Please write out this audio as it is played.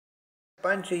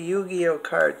Bunch of Yu-Gi-Oh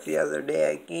cards the other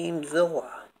day at GameZilla.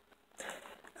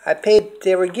 I paid,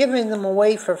 they were giving them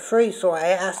away for free, so I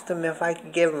asked them if I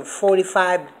could give them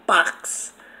 45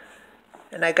 bucks.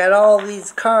 And I got all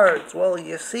these cards. Well,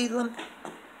 you see them?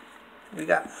 We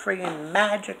got friggin'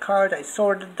 magic cards. I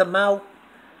sorted them out.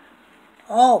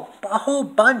 Oh, a whole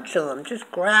bunch of them.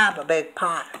 Just grab a big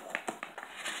pile.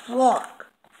 Look.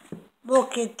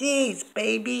 Look at these,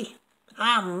 baby.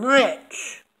 I'm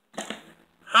rich.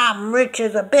 I'm rich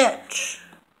as a bitch.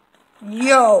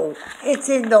 Yo, it's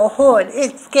in the hood.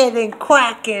 It's getting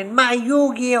crackin'. My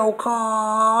Yu-Gi-Oh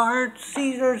cards.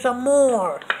 See, there's some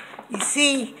more. You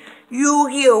see?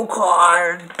 Yu-Gi-Oh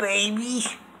cards, baby.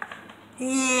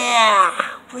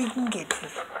 Yeah, we can get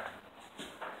this.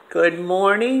 Good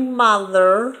morning,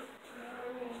 Mother.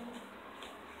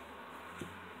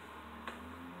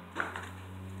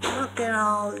 Look at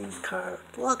all these cards.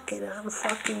 Look at I'm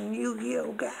fucking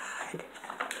Yu-Gi-Oh God.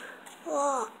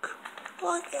 Look.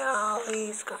 Look at all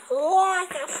these cards.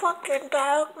 Look at fucking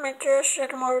Dark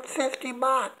Magician worth 50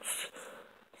 bucks.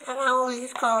 And all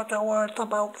these cards are worth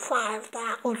about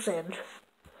 5,000.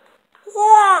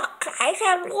 Look! I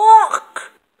said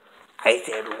look! I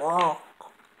said look.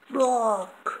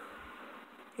 Look.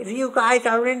 If you guys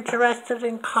are interested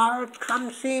in cards,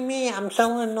 come see me. I'm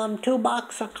selling them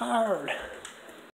 $2 a card.